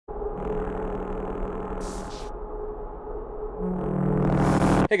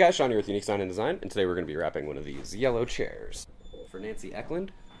Hey guys, Shawn here with Unique Sign and Design, and today we're going to be wrapping one of these yellow chairs. For Nancy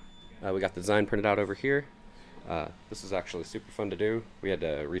Eklund, we got the design printed out over here. This is actually super fun to do. We had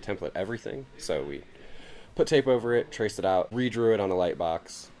to retemplate everything, so we put tape over it, traced it out, redrew it on a light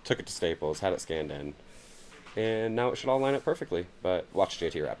box, took it to Staples, had it scanned in, and now it should all line up perfectly. But watch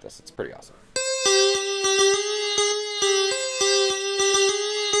JT wrap this, it's pretty awesome.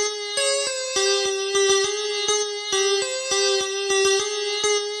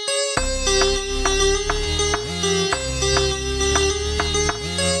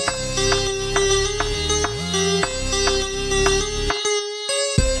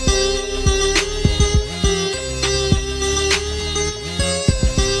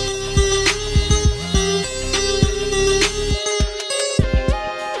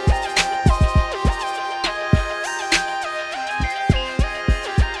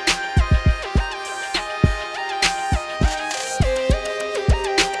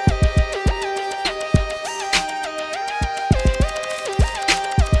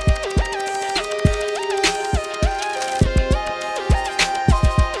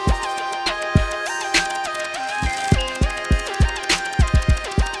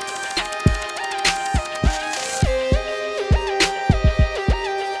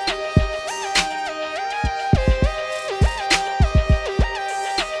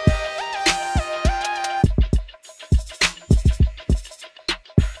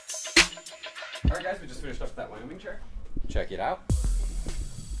 Alright guys, we just finished up that Wyoming chair. Check it out.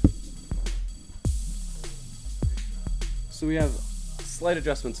 So we have slight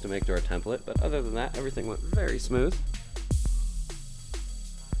adjustments to make to our template, but other than that, everything went very smooth.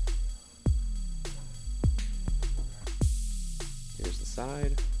 Here's the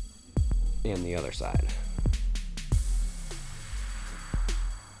side, and the other side.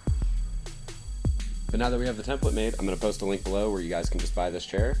 But now that we have the template made, I'm going to post a link below where you guys can just buy this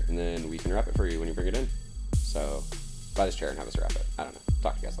chair, and then we can wrap it for you when you bring it in. So, buy this chair and have us wrap it. I don't know.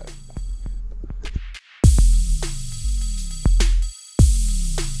 Talk to you guys later. Bye.